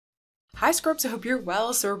Hi Scrubs, I hope you're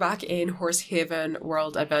well. So we're back in Horsehaven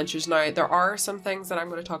World Adventures now. There are some things that I'm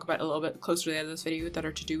going to talk about a little bit closer to the end of this video that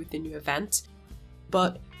are to do with the new event.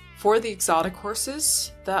 But for the exotic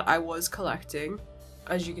horses that I was collecting,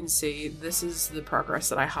 as you can see, this is the progress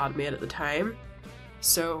that I had made at the time.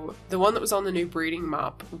 So the one that was on the new breeding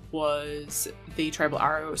map was the Tribal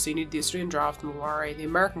Arrow. So you need the Australian Draft, the Mawari, the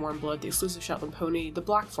American Warm Blood, the exclusive Shetland Pony, the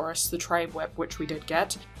Black Forest, the Tribe Whip, which we did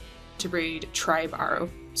get, to breed Tribe Arrow.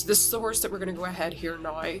 So this is the horse that we're going to go ahead here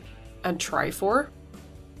now and try for,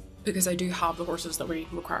 because I do have the horses that we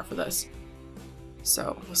require for this.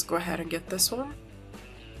 So let's go ahead and get this one.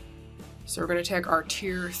 So we're going to take our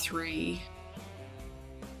tier 3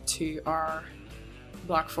 to our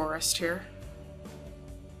Black Forest here.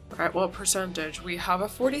 Alright, what percentage? We have a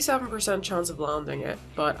 47% chance of landing it,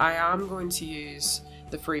 but I am going to use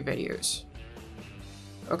the free videos.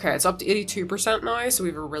 Okay, it's up to 82% now, so we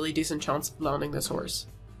have a really decent chance of landing this horse.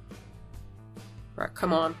 Right,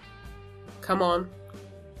 come on. Come on.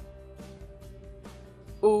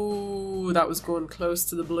 Ooh, that was going close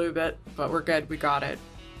to the blue bit, but we're good, we got it.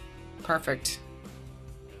 Perfect.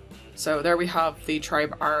 So there we have the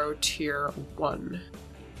Tribe Arrow tier 1.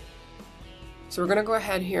 So we're going to go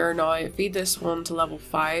ahead here now, feed this one to level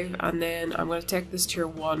 5, and then I'm going to take this tier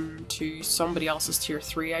 1 to somebody else's tier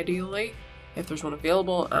 3 ideally, if there's one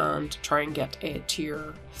available, and try and get a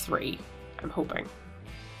tier 3, I'm hoping.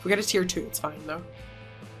 If we get a tier 2, it's fine though.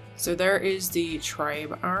 So there is the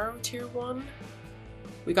Tribe Arrow tier 1.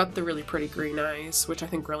 We got the really pretty green eyes, which I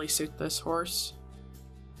think really suit this horse.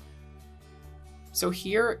 So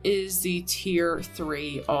here is the tier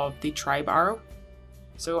 3 of the Tribe Arrow.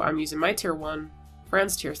 So I'm using my tier 1,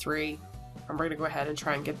 friend's tier 3, and we're going to go ahead and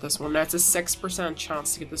try and get this one. Now it's a 6%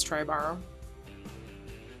 chance to get this Tribe Arrow.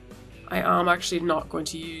 I am actually not going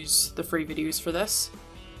to use the free videos for this.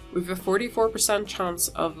 We have a 44% chance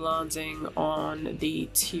of landing on the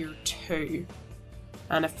tier 2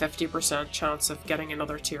 and a 50% chance of getting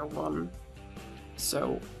another tier 1.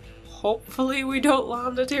 So hopefully we don't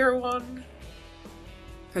land a tier 1,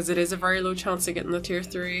 because it is a very low chance of getting the tier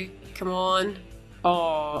 3. Come on.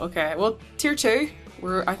 Oh, okay. Well, tier 2,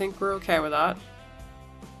 I think we're okay with that.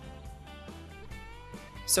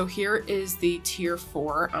 So here is the tier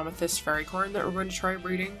 4 Amethyst Fairycorn that we're going to try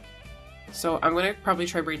breeding. So I'm going to probably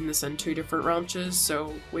try breeding this in 2 different ranches,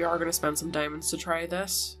 so we are going to spend some diamonds to try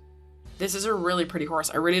this. This is a really pretty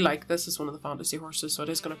horse. I really like this. It's one of the fantasy horses, so it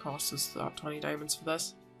is going to cost us 20 diamonds for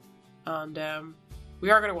this. And we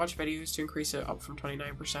are going to watch videos to increase it up from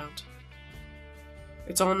 29%.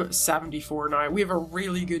 It's on 74 now. We have a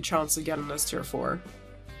really good chance of getting this tier 4.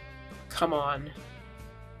 Come on.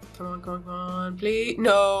 Come on, come on, come on, please.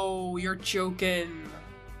 No, you're joking.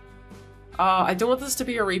 I don't want this to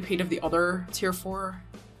be a repeat of the other tier 4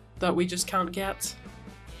 that we just can't get.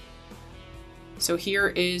 So here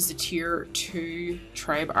is the tier 2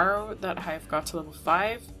 Tribe Arrow that I've got to level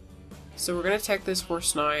 5. So we're going to take this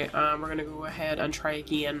horse now and we're going to go ahead and try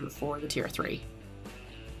again for the tier 3.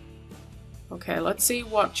 Okay, let's see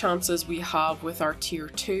what chances we have with our tier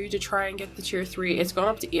 2 to try and get the tier 3. It's gone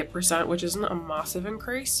up to 8%, which isn't a massive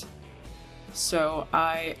increase. So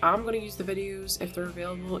I am going to use the videos if they're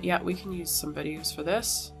available. Yeah, we can use some videos for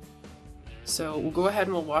this. So we'll go ahead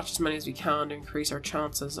and we'll watch as many as we can to increase our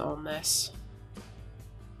chances on this.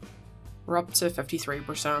 We're up to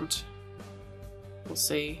 53%. We'll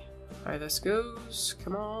see how this goes.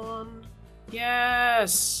 Come on.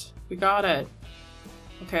 Yes! We got it.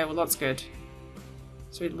 Okay, well that's good.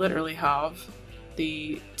 So we literally have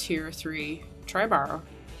the tier 3 Tribe Arrow,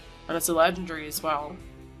 and it's a legendary as well.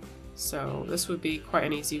 So this would be quite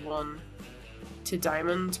an easy one to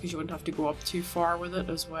diamond, because you wouldn't have to go up too far with it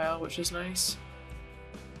as well, which is nice.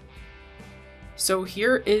 So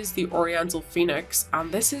here is the Oriental Phoenix,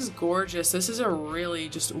 and this is gorgeous. This is a really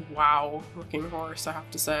just wow looking horse, I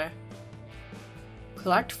have to say.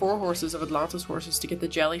 Collect 4 horses of Atlantis horses to get the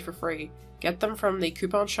jelly for free. Get them from the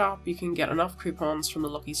coupon shop. You can get enough coupons from the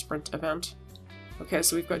Lucky Sprint event. Okay,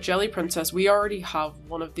 so we've got Jelly Princess. We already have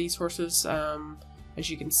one of these horses, as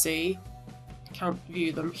you can see. Can't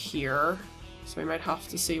view them here, so we might have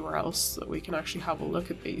to see where else that we can actually have a look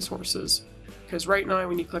at these horses. Because right now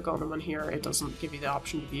when you click on them on here, it doesn't give you the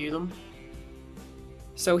option to view them.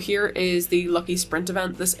 So here is the Lucky Sprint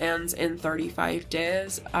event. This ends in 35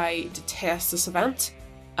 days. I detest this event.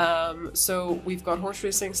 So we've got horse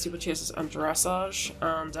racing, steeplechases and dressage,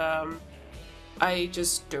 and I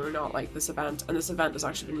just do not like this event, and this event has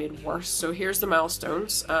actually been made worse. So here's the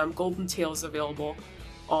milestones. Golden tail is available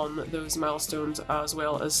on those milestones, as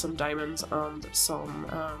well as some diamonds and some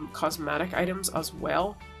cosmetic items as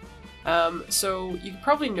well. So you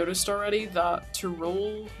probably noticed already that to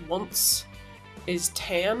roll once is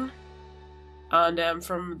 10, and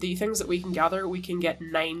from the things that we can gather, we can get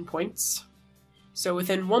 9 points. So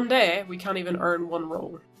within one day, we can't even earn one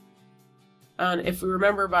roll. And if we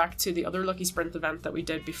remember back to the other Lucky Sprint event that we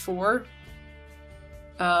did before,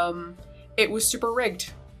 it was super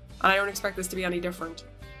rigged, and I don't expect this to be any different.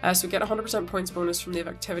 So we get 100% points bonus from the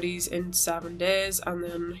activities in 7 days, and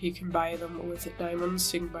then you can buy them with diamonds,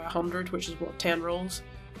 so you can buy 100, which is what, 10 rolls?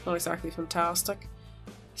 Not exactly fantastic.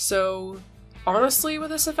 So honestly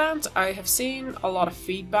with this event, I have seen a lot of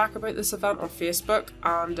feedback about this event on Facebook,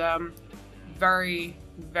 and very,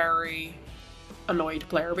 very annoyed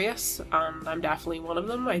player base, and I'm definitely one of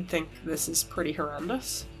them. I think this is pretty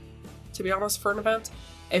horrendous, to be honest, for an event.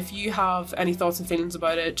 If you have any thoughts and feelings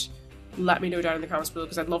about it, let me know down in the comments below,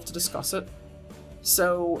 because I'd love to discuss it.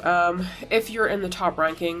 So if you're in the top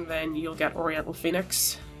ranking, then you'll get Oriental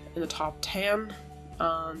Phoenix in the top 10,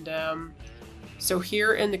 and so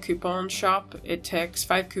here in the coupon shop, it takes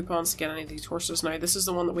 5 coupons to get any of these horses. Now this is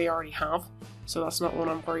the one that we already have, so that's not one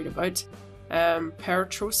I'm worried about.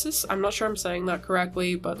 Paratrosis, I'm not sure I'm saying that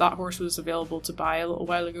correctly, but that horse was available to buy a little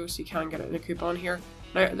while ago, so you can get it in a coupon here.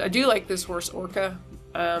 Now I do like this horse, Orca.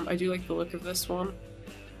 I do like the look of this one.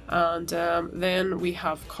 And then we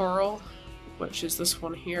have Coral, which is this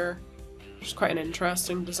one here, which is quite an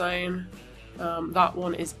interesting design. That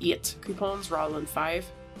one is 8 coupons rather than 5.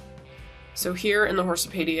 So here in the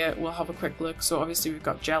Horsepedia, we'll have a quick look. So obviously we've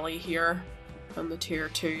got Jelly here, and the tier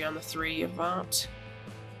 2 and the 3 of that.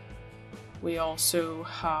 We also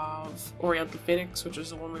have Oriental Phoenix, which is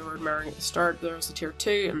the one we were admiring at the start. There's the tier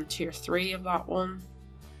 2 and the tier 3 of that one.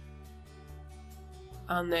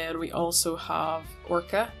 And then we also have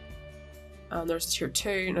Orca, and there's tier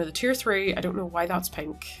 2. Now the tier 3, I don't know why that's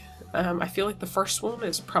pink. I feel like the first one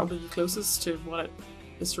is probably the closest to what it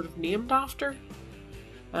is sort of named after.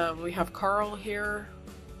 We have Coral here,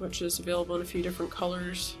 which is available in a few different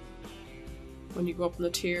colours when you go up in the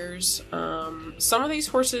tiers. Some of these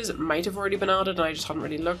horses might have already been added and I just hadn't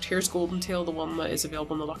really looked. Here's Golden Tail, the one that is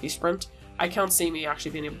available in the Lucky Sprint. I can't see me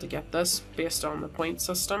actually being able to get this based on the point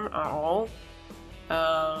system at all.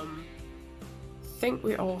 I think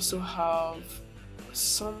we also have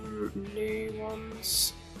some new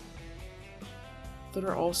ones that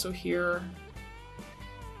are also here.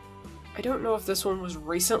 I don't know if this one was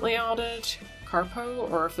recently added, Carpo,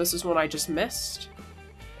 or if this is one I just missed.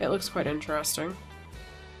 It looks quite interesting.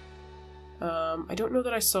 I don't know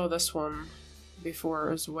that I saw this one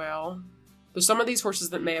before as well. There's some of these horses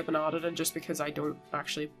that may have been added, and just because I don't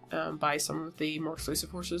actually buy some of the more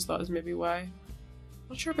exclusive horses, that is maybe why.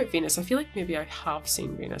 Not sure about Venus. I feel like maybe I have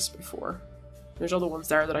seen Venus before. There's other ones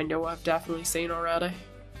there that I know I've definitely seen already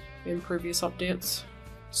in previous updates.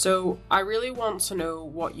 So I really want to know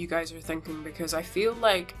what you guys are thinking, because I feel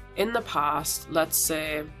like in the past, let's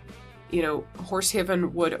say, you know,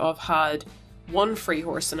 Horsehaven would have had one free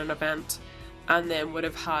horse in an event, and then would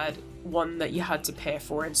have had one that you had to pay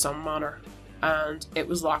for in some manner, and it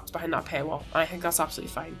was locked behind that paywall. I think that's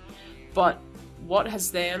absolutely fine. But what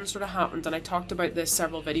has then sort of happened, and I talked about this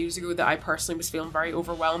several videos ago, that I personally was feeling very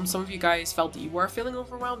overwhelmed. Some of you guys felt that you were feeling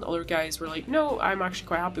overwhelmed, other guys were like, no, I'm actually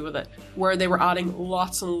quite happy with it, where they were adding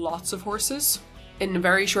lots and lots of horses in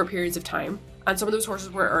very short periods of time, and some of those horses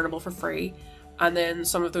were earnable for free, and then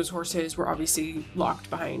some of those horses were obviously locked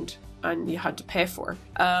behind and you had to pay for.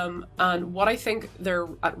 And what I think they're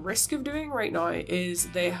at risk of doing right now is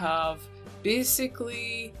they have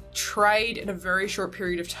basically tried in a very short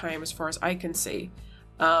period of time, as far as I can see,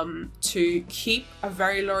 to keep a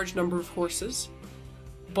very large number of horses,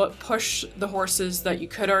 but push the horses that you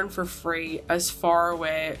could earn for free as far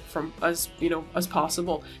away from as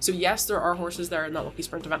possible. So yes, there are horses there in that Lucky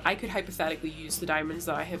Sprint event. I could hypothetically use the diamonds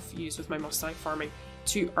that I have used with my Mustang farming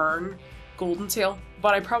to earn Golden Tail,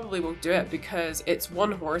 but I probably won't do it because it's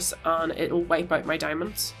one horse and it'll wipe out my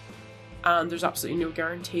diamonds. And there's absolutely no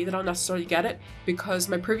guarantee that I'll necessarily get it, because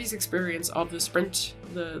my previous experience of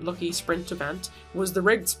the Lucky Sprint event was the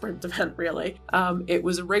rigged sprint event, really. It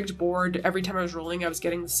was a rigged board. Every time I was rolling, I was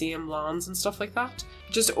getting the same lands and stuff like that.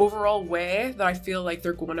 Just overall way that I feel like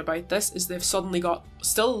they're going about this is they've suddenly got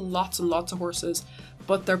still lots and lots of horses,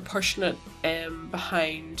 but they're pushing it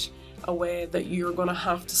behind a way that you're going to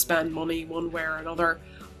have to spend money one way or another,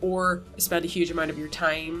 or spend a huge amount of your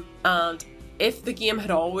time. And if the game had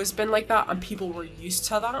always been like that and people were used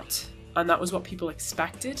to that, and that was what people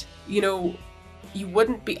expected, you know, you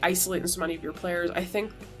wouldn't be isolating so many of your players. I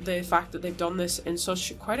think the fact that they've done this in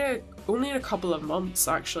only in a couple of months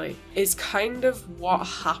actually, is kind of what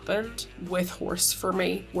happened with Horse for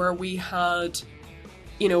me, where we had,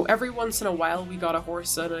 you know, every once in a while we got a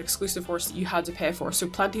horse, an exclusive horse that you had to pay for, so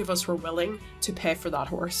plenty of us were willing to pay for that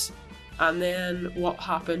horse. And then what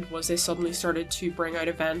happened was they suddenly started to bring out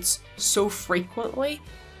events so frequently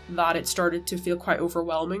that it started to feel quite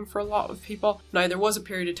overwhelming for a lot of people. Now, there was a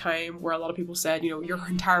period of time where a lot of people said, you know, your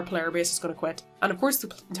entire player base is going to quit. And of course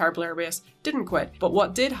the entire player base didn't quit. But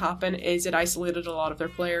what did happen is it isolated a lot of their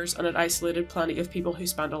players, and it isolated plenty of people who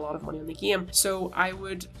spent a lot of money on the game. So I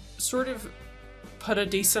would sort of put a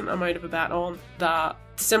decent amount of a bet on that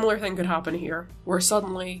similar thing could happen here, where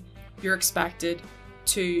suddenly you're expected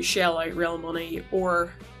to shell out real money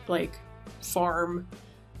or like farm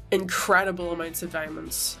incredible amounts of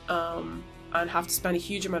diamonds and have to spend a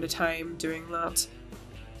huge amount of time doing that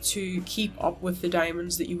to keep up with the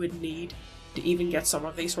diamonds that you would need to even get some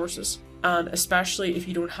of these horses. And especially if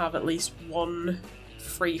you don't have at least one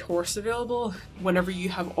free horse available, whenever you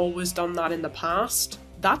have always done that in the past,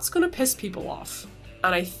 that's going to piss people off.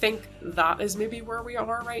 And I think that is maybe where we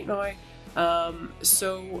are right now.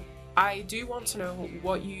 So I do want to know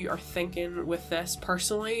what you are thinking with this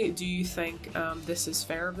personally. Do you think this is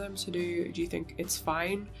fair of them to do? Do you think it's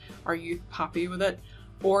fine? Are you happy with it?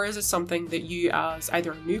 Or is it something that you, as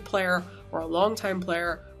either a new player or a long-time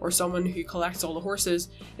player or someone who collects all the horses,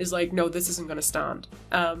 is like, no, this isn't going to stand?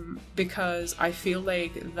 Because I feel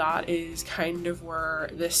like that is kind of where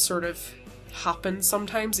this sort of happens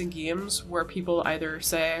sometimes in games, where people either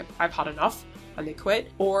say, I've had enough, and they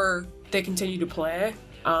quit, or they continue to play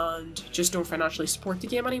and just don't financially support the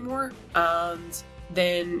game anymore. And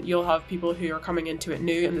then you'll have people who are coming into it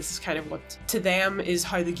new, and this is kind of what to them is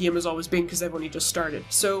how the game has always been, because they've only just started.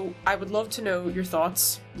 So I would love to know your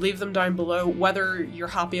thoughts. Leave them down below, whether you're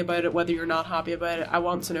happy about it, whether you're not happy about it. I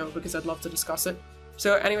want to know, because I'd love to discuss it.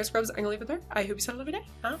 So anyway, scrubs, I'm gonna leave it there. I hope you have a lovely day.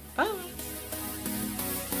 Bye.